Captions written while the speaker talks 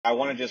I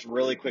want to just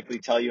really quickly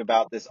tell you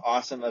about this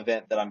awesome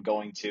event that I'm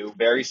going to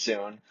very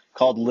soon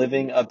called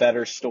Living a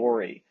Better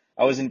Story.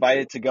 I was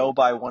invited to go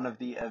by one of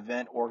the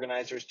event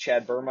organizers,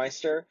 Chad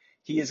Burmeister.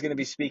 He is going to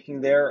be speaking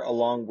there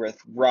along with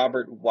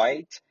Robert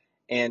White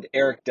and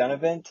Eric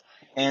Dunavant.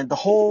 And the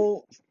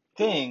whole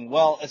thing,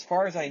 well, as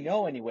far as I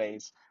know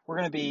anyways, we're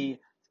going to be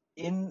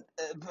in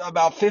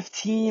about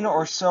 15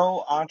 or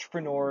so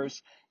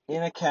entrepreneurs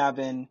in a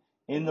cabin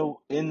in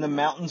the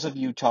mountains of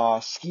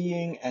Utah,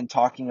 skiing and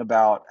talking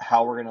about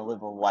how we're going to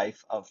live a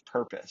life of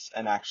purpose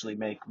and actually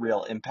make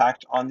real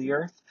impact on the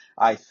earth,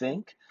 I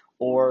think,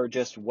 or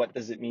just what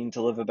does it mean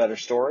to live a better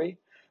story.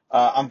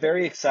 I'm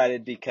very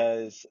excited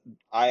because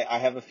I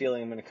have a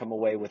feeling I'm going to come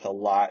away with a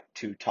lot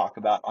to talk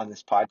about on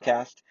this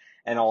podcast,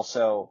 and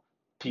also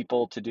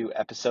people to do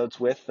episodes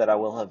with that I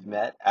will have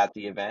met at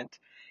the event.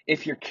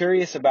 If you're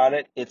curious about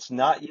it, it's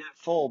not yet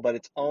full, but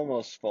it's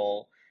almost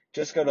full.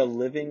 Just go to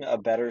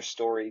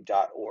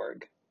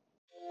livingabetterstory.org.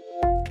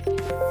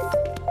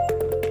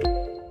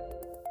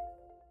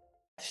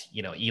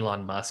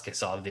 Elon Musk, I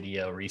saw a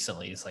video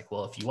recently. He's like,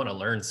 well, if you want to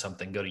learn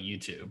something, go to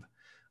YouTube.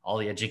 All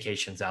the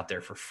education's out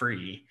there for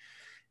free.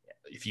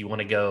 If you want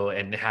to go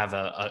and have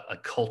a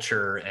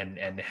culture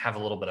and have a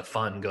little bit of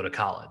fun, go to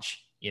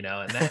college,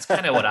 and that's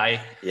kind of what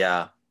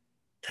Yeah.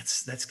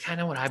 that's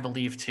kind of what I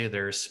believe too.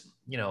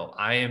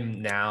 I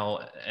am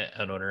now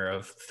an owner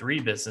of 3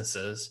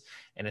 businesses,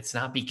 and it's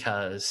not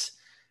because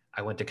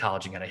I went to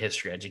college and got a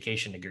history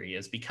education degree.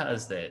 It's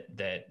because that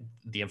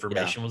the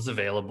information was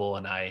available,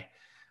 and I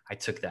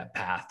took that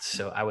path.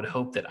 So I would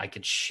hope that I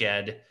could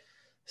shed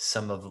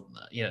some of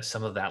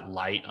that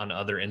light on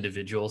other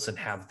individuals and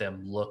have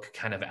them look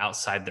kind of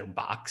outside their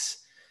box,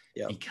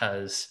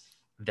 because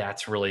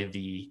that's really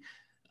the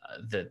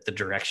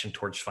direction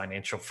towards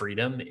financial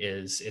freedom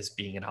is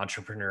being an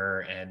entrepreneur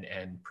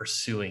and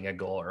pursuing a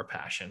goal or a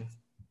passion.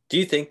 Do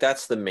you think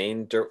that's the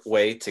main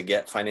way to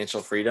get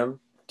financial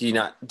freedom? Do you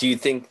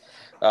think,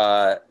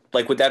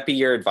 would that be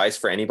your advice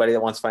for anybody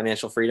that wants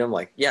financial freedom?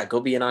 Like, yeah, go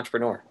be an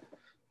entrepreneur.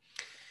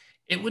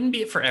 It wouldn't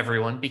be it for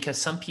everyone, because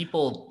some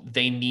people,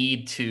 they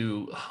need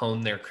to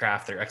hone their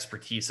craft, their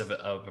expertise of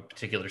a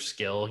particular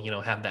skill,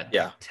 have that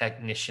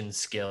technician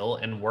skill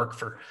and work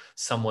for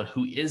someone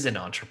who is an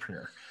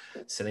entrepreneur.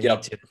 So they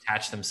need to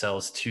attach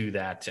themselves to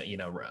that,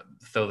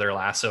 throw their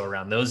lasso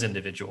around those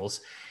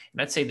individuals.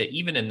 And I'd say that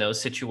even in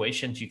those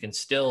situations, you can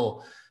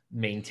still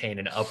maintain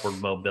an upward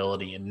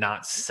mobility and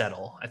not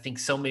settle. I think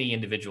so many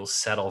individuals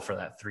settle for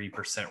that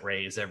 3%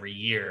 raise every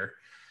year.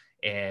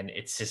 And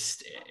it's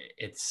just,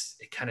 it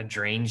kind of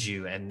drains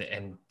you,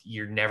 and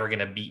you're never going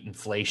to beat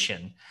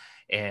inflation.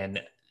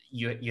 And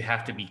you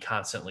have to be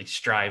constantly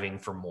striving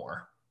for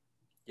more.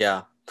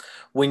 Yeah.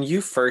 When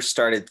you first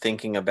started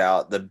thinking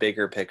about the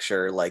bigger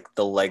picture, like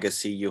the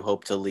legacy you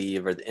hope to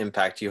leave or the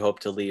impact you hope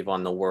to leave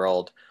on the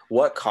world,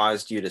 what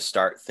caused you to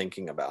start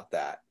thinking about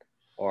that?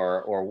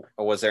 Or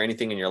was there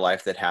anything in your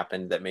life that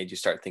happened that made you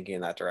start thinking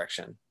in that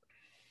direction?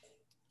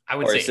 I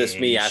would say is this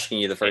age. Me asking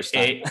you the first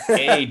time?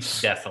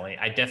 Age, definitely.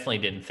 I definitely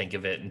didn't think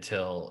of it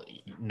until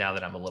now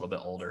that I'm a little bit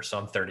older. So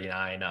I'm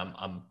 39. I'm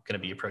going to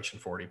be approaching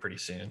 40 pretty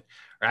soon,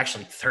 or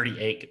actually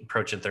 38,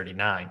 approaching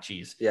 39.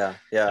 Jeez. Yeah.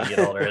 You get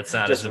older, it's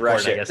not as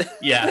important, I guess.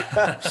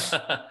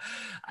 Yeah.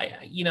 I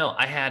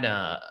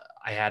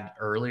had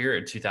earlier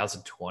in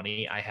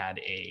 2020, I had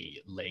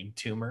a leg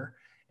tumor,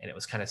 and it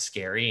was kind of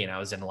scary, and I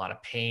was in a lot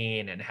of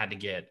pain and had to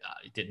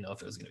didn't know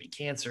if it was going to be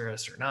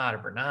cancerous or not, or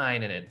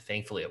benign. And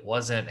thankfully it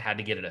wasn't. Had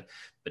to get it,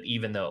 but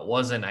even though it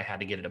wasn't, I had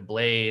to get it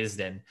ablazed.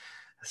 And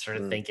I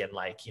started thinking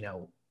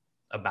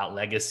about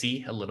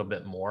legacy a little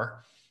bit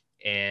more.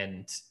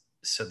 And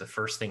so the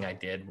first thing I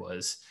did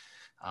was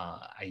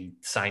I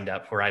signed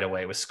up right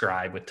away with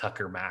Scribe with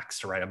Tucker Max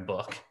to write a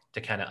book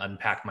to kind of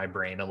unpack my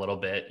brain a little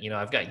bit.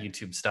 I've got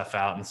YouTube stuff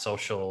out and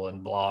social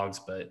and blogs,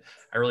 but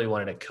I really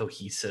wanted a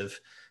cohesive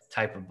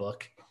type of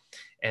book.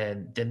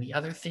 And then the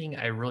other thing,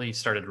 I really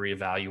started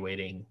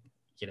reevaluating,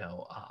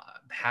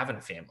 having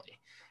a family.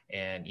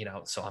 And,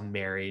 so I'm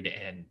married,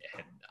 and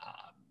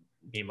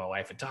me and my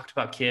wife had talked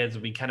about kids.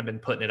 We kind of been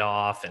putting it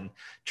off and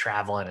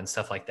traveling and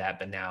stuff like that.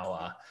 But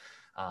now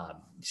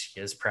she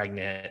is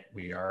pregnant.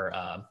 We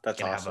are that's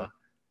awesome.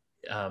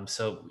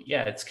 So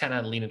yeah, it's kind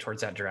of leaning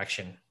towards that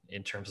direction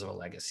in terms of a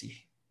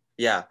legacy.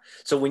 Yeah.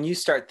 So when you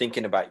start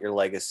thinking about your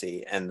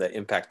legacy and the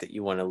impact that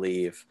you want to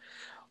leave,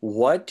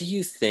 what do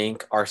you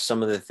think are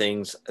some of the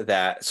things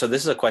so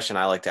this is a question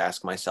I like to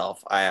ask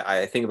myself.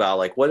 I think about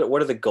what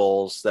are the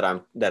goals that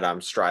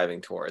I'm striving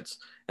towards?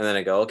 And then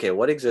I go, okay,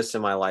 what exists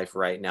in my life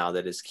right now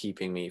that is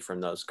keeping me from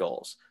those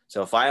goals?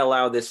 So if I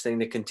allow this thing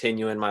to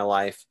continue in my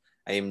life,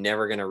 I am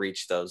never going to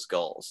reach those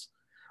goals.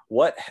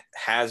 What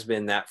has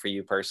been that for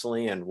you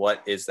personally? And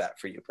what is that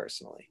for you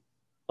personally?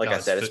 I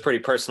said, it's a pretty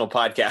personal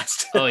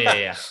podcast. Oh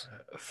yeah.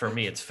 For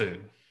me, it's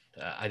food.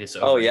 I just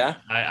overeat. Oh yeah.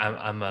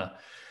 I'm a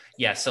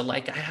yeah. So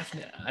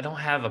I don't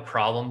have a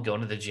problem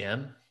going to the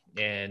gym.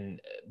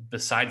 And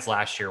besides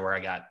last year where I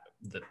got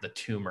the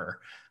tumor,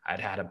 I'd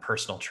had a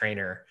personal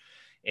trainer,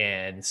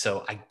 and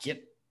so I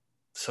get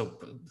so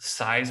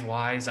size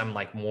wise, I'm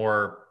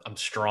I'm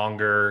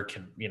stronger,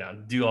 can,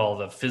 do all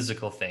the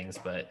physical things,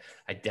 but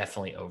I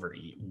definitely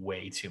overeat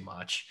way too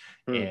much.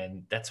 Hmm.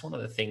 And that's one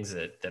of the things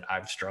that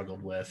I've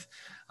struggled with.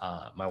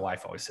 My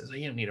wife always says, well,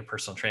 you don't need a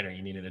personal trainer,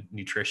 you need a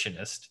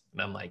nutritionist.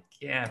 And I'm like,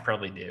 yeah, I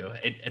probably do.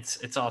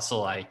 It's also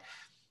like,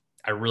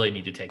 I really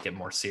need to take it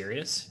more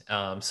serious.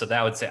 So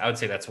I would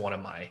say that's one of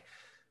my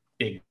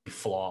big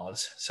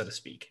flaws, so to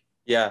speak.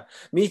 Yeah,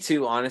 me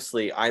too.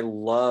 Honestly, I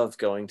love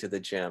going to the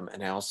gym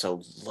and I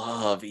also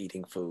love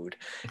eating food.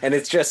 And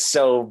it's just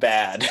so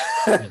bad.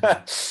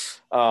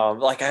 Mhm.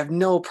 Like I have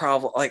no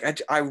problem.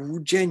 Like I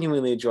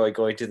genuinely enjoy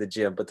going to the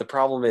gym, but the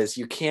problem is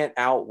you can't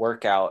out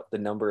workout the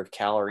number of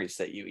calories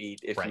that you eat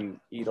if Right. you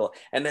eat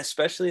and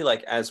especially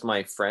like as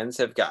my friends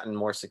have gotten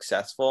more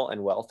successful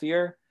and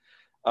wealthier,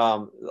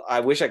 I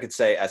wish I could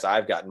say as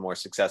I've gotten more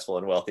successful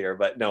and wealthier,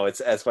 but no,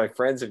 it's as my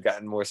friends have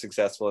gotten more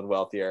successful and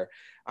wealthier,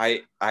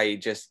 I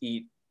just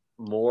eat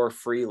more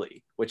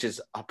freely, which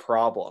is a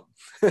problem.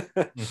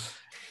 Mm.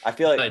 I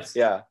feel like, But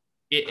yeah,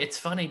 it's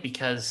funny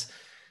because,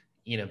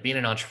 being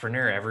an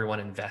entrepreneur, everyone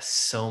invests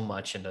so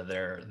much into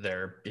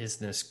their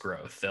business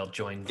growth. They'll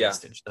join yeah,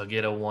 Vistage, they'll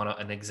get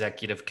an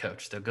executive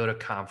coach, they'll go to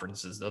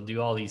conferences, they'll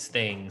do all these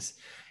things,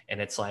 and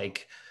it's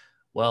like,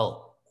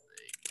 well,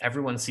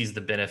 everyone sees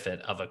the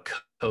benefit of a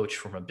coach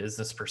from a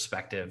business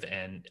perspective,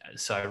 and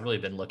so I've really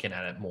been looking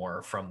at it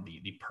more from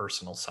the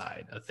personal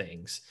side of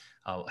things.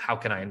 How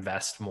can I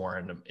invest more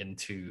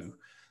into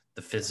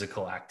the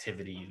physical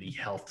activity, the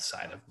health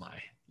side of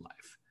my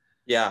life?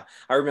 yeah.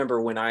 I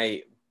remember when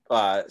I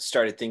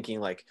started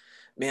thinking like,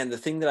 man, the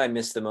thing that I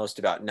miss the most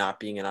about not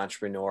being an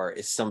entrepreneur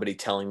is somebody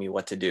telling me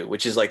what to do,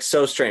 which is like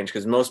so strange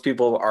because most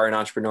people are an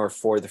entrepreneur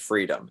for the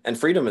freedom, and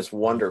freedom is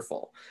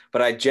wonderful.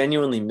 But I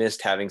genuinely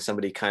missed having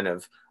somebody kind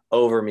of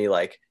over me,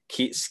 like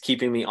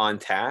keeping me on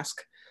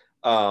task.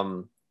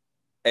 Um,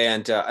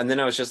 and then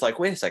I was just like,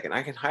 wait a second,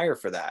 I can hire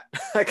for that.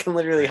 I can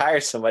literally Right. hire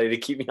somebody to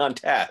keep me on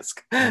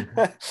task. Mhm.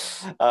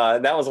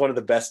 That was one of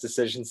the best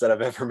decisions that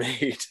I've ever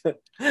made.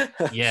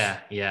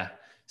 Yeah, yeah.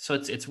 So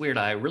it's weird.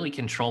 I really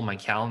control my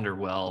calendar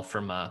well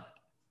from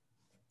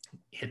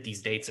hit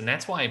these dates, and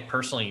that's why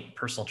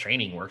personal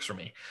training works for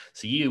me.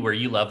 So where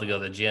you love to go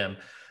to the gym,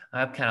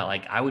 I'm kind of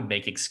like, I would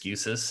make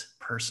excuses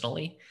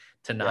personally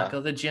to not Yeah. go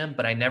to the gym,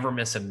 but I never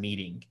miss a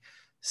meeting.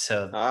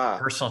 So the Ah,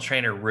 personal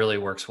trainer really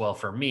works well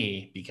for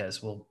me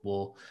because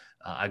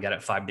I got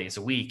it 5 days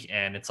a week,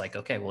 and it's like,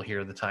 okay, well,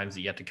 here are the times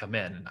that you have to come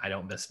in, and I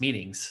don't miss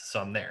meetings,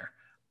 so I'm there.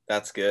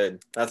 that's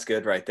good. That's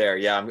good right there.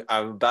 Yeah,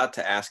 I'm about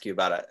to ask you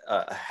about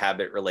a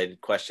habit related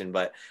question,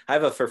 but I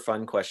have a for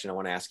fun question I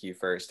want to ask you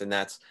first. And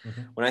that's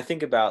Mhm. when I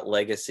think about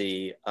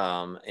legacy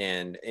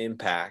and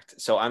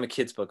impact. So I'm a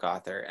kids book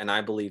author, and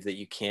I believe that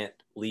you can't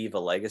leave a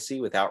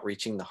legacy without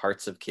reaching the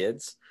hearts of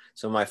kids.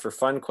 So my for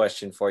fun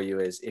question for you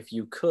is, if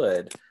you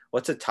could,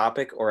 what's a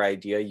topic or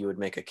idea you would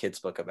make a kids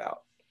book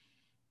about?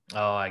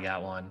 Oh, I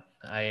got one.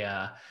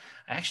 I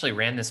actually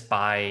ran this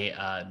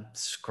by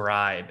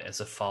Scribe as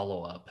a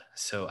follow up.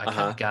 So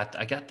Uh-huh.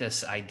 I got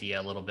this idea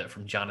a little bit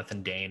from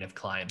Jonathan Dane of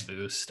Client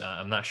Boost.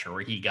 I'm not sure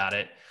where he got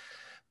it,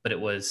 but it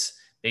was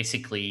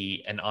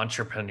basically an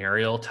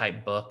entrepreneurial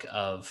type book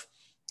of,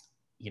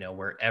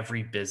 where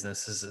every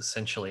business is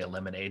essentially a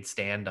lemonade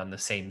stand on the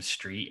same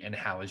street, and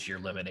how is your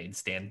lemonade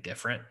stand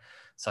different.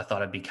 So I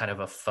thought it'd be kind of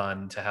a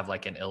fun to have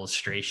like an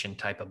illustration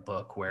type of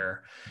book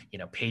where,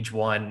 page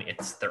one,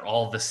 they're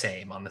all the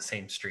same on the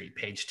same street.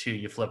 Page two,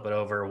 you flip it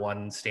over,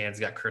 one stand's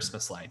got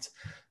Christmas lights.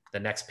 The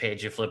next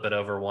page, you flip it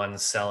over,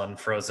 one's selling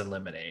frozen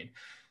lemonade.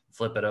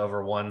 Flip it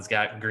over, one's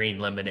got green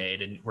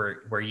lemonade, and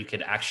where you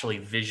could actually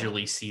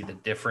visually see the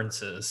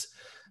differences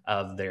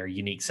of their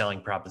unique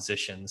selling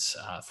propositions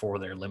for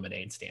their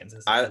lemonade stands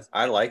as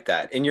I like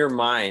that. In your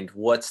mind,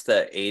 what's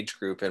the age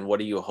group and what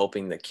are you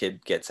hoping the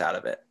kid gets out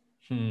of it?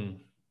 hmm.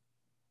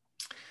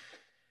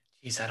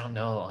 Geez, I don't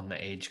know on the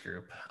age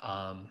group.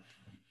 Well,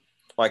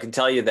 I can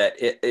tell you that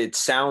it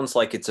sounds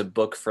like it's a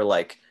book for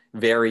like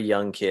very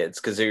young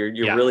kids because you're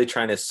Yeah, really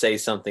trying to say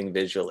something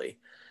visually.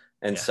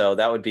 And yeah, so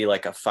that would be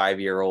like a 5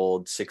 year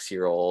old, 6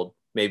 year old,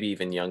 maybe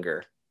even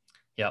younger.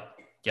 yep,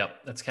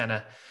 yep.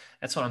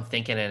 That's what I'm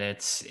thinking, and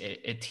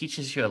it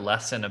teaches you a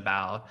lesson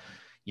about.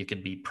 You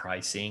could be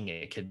pricing,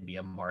 it could be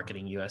a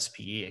marketing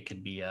USP, it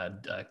could be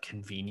a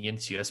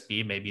convenience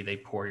USP. Maybe they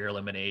pour your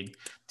lemonade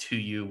to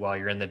you while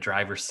you're in the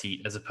driver's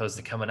seat, as opposed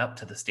to coming up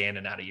to the stand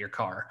and out of your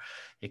car.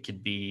 It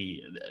could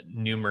be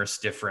numerous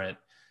different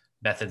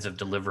methods of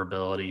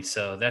deliverability.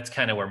 So that's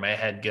kind of where my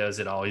head goes.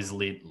 It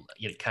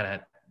kind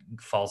of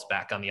falls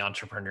back on the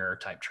entrepreneur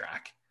type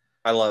track.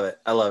 I love it.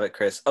 I love it,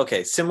 Chris.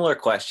 Okay, similar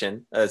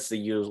question as the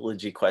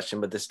eulogy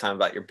question, but this time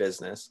about your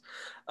business.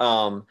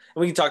 And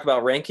we can talk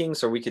about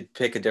rankings or we could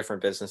pick a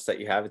different business that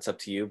you have. It's up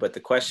to you. But the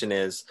question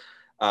is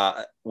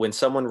when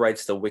someone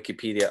writes the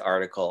Wikipedia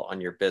article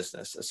on your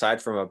business,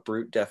 aside from a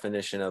brute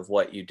definition of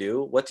what you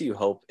do, what do you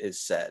hope is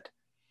said?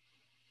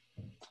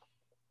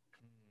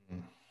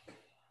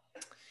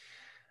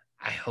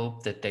 I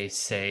hope that they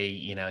say,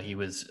 he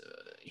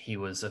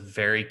was a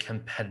very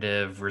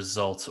competitive,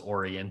 results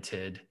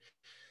oriented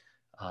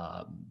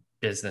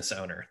business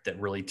owner that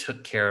really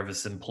took care of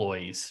his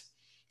employees.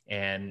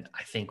 And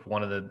I think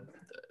one of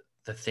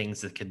the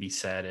things that could be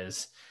said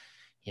is,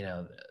 you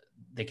know,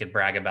 they could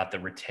brag about the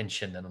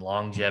retention and the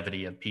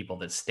longevity of people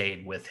that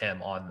stayed with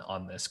him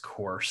on this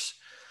course.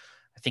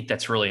 I think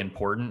that's really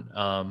important.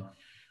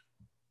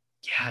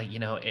 Yeah, you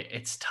know,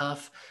 it's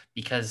tough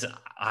because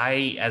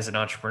I, as an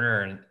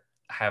entrepreneur,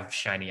 have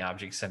shiny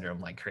object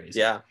syndrome like crazy,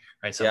 Yeah.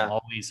 right? So I'm Yeah.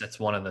 always, that's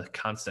one of the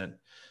constant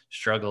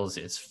struggles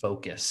is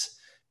focus,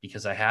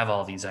 because I have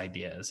all these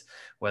ideas,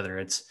 whether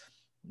it's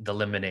the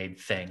lemonade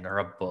thing or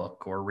a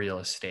book or real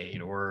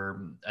estate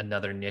or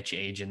another niche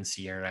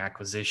agency or an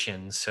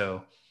acquisition.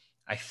 So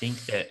I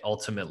think that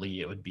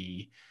ultimately it would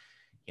be,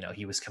 you know,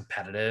 he was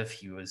competitive,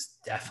 he was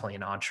definitely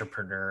an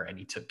entrepreneur, and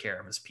he took care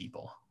of his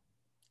people.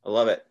 I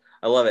love it.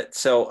 I love it.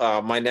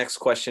 So my next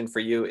question for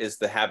you is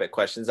the habit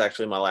question. It's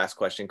actually my last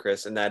question,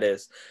 Chris, and that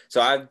is,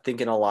 so I'm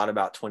thinking a lot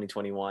about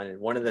 2021, and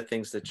one of the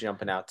things that's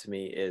jumping out to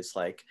me is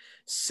like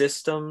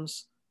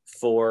systems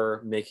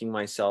for making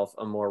myself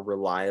a more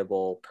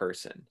reliable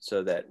person,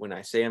 so that when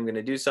I say I'm going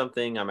to do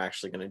something, I'm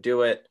actually going to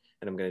do it,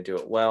 and I'm going to do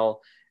it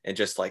well, and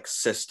just like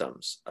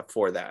systems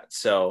for that.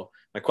 So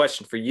my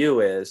question for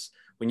you is,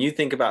 when you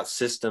think about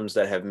systems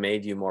that have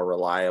made you more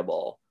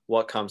reliable,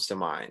 what comes to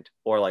mind?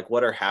 Or like,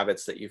 what are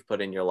habits that you've put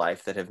in your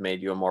life that have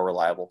made you a more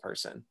reliable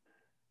person?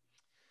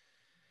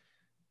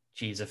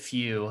 Geez, a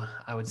few.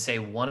 I would say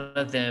one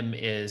of them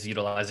is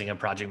utilizing a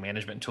project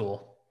management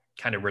tool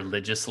kind of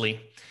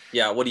religiously.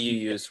 Yeah. What do you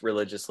use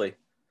religiously?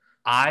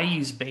 I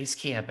use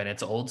Basecamp, and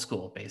it's old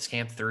school,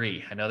 Basecamp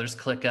 3. I know there's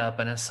ClickUp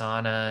and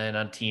Asana and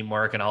on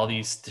Teamwork and all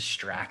these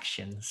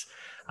distractions.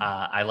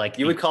 I like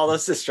You would call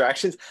those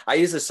distractions? I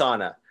use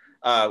Asana.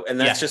 And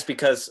that's yeah, just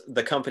because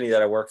the company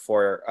that I work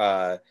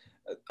for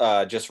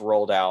just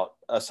rolled out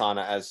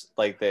Asana as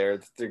like they're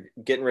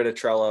getting rid of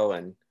Trello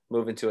and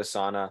moving to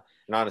Asana.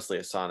 And honestly,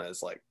 Asana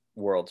is like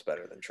worlds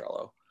better than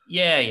Trello.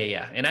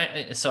 Yeah.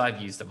 And so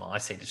I've used them all. I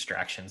say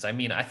distractions. I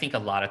mean, I think a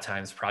lot of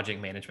times project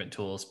management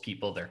tools,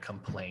 people, their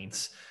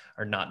complaints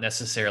are not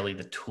necessarily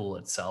the tool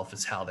itself,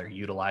 is how they're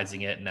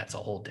utilizing it. And that's a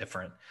whole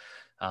different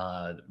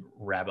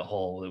rabbit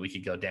hole that we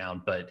could go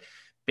down. But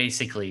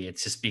basically,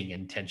 it's just being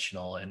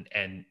intentional,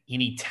 and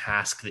any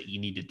task that you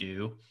need to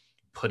do,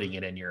 putting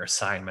it in your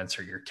assignments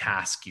or your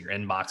task, your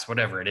inbox,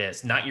 whatever it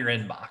is, not your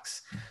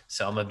inbox.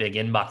 So I'm a big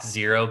inbox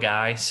zero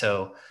guy.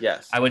 So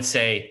Yes. I would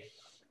say,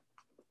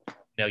 you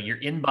know, your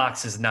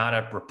inbox is not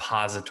a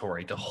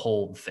repository to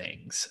hold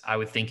things. I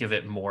would think of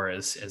it more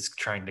as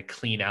trying to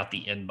clean out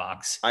the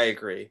inbox I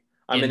agree.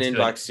 I'm an into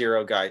inbox an.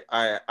 zero guy.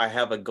 I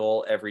have a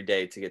goal every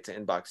day to get to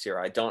inbox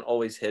zero. I don't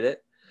always hit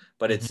it,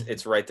 but Mhm.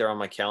 it's right there on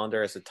my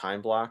calendar as a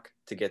time block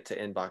to get to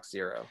inbox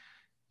zero.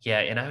 Yeah,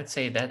 and I'd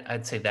say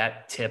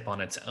that tip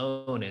on its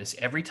own is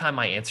every time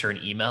I answer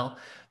an email,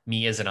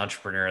 me as an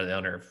entrepreneur, the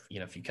owner of, you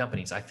know, a few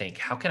companies, I think,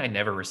 how can I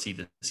never receive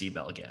this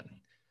email again?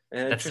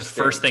 That's the first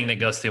Interesting. thing that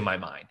goes through my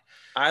mind.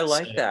 I So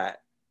like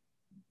that.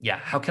 yeah,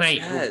 how can I?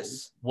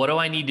 Yes. What do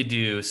I need to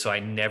do so I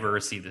never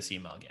receive this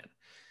email again?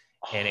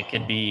 And it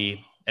could Oh,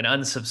 be an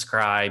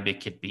unsubscribe,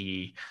 it could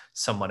be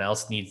someone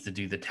else needs to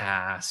do the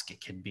task,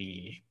 it could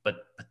be,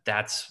 but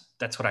that's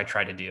what I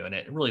try to do, and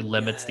it really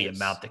limits the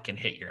amount yes. that can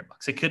hit your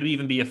inbox. It could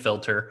even be a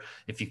filter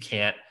if you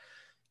can't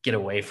get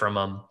away from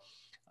them.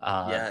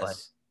 uh, but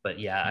Yes. but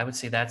yeah, I would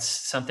say that's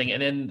something.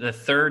 And then the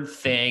third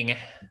thing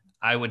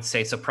I would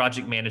say, so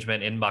project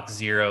management, inbox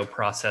zero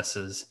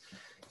processes,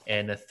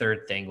 and the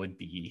third thing would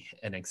be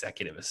an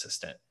executive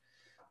assistant.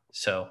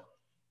 So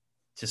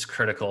just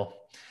critical.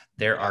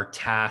 There Yeah. are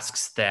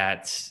tasks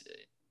that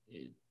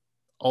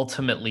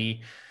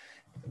ultimately,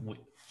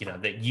 you know,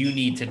 that you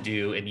need to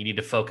do, and you need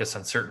to focus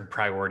on certain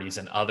priorities,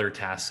 and other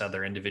tasks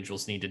other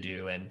individuals need to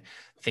do, and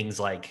things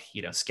like,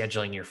 you know,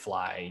 scheduling your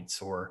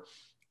flights, or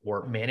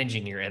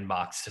managing your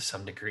inbox to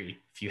some degree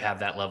if you have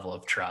that level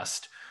of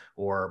trust,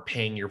 or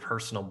paying your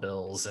personal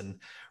bills and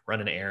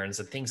running errands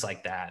and things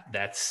like that.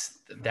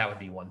 That would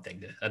be one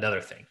thing.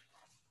 Another thing.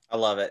 I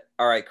love it.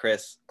 All right,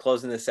 Chris,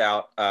 closing this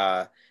out.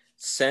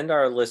 Send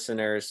our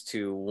listeners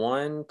to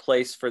one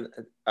place for,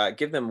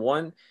 give them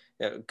one,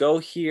 go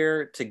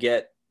here to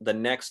get the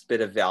next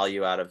bit of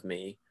value out of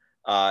me.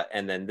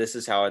 And then this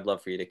is how I'd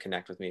love for you to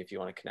connect with me if you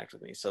want to connect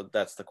with me. So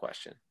that's the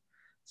question.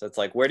 So it's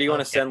like, where do you want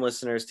to Okay. send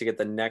listeners to get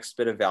the next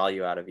bit of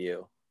value out of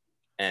you?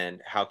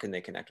 And how can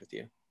they connect with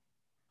you?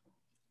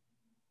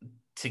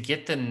 To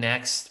get the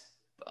next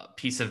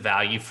piece of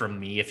value from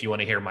me, if you want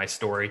to hear my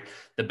story,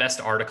 the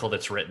best article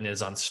that's written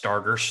is on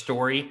Starter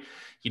Story.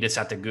 You just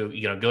have to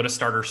go to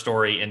Starter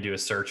Story and do a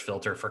search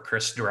filter for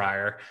Chris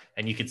Dreyer,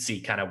 and you can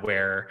see kind of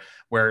where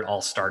it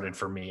all started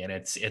for me. And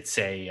it's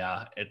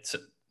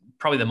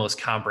probably the most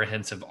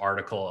comprehensive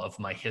article of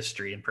my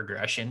history and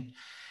progression.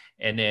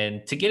 And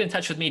then to get in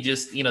touch with me,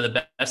 just, you know,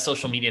 the best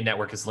social media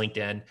network is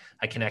LinkedIn.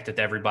 I connect with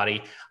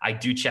everybody. I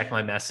do check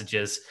my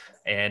messages.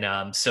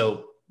 And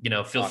so, you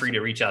know, feel free Awesome.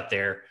 to reach out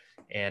there.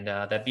 And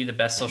that'd be the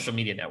best social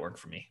media network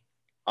for me.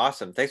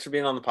 Awesome. Thanks for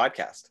being on the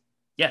podcast.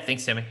 Yeah.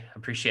 Thanks, Timmy. I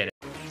appreciate it.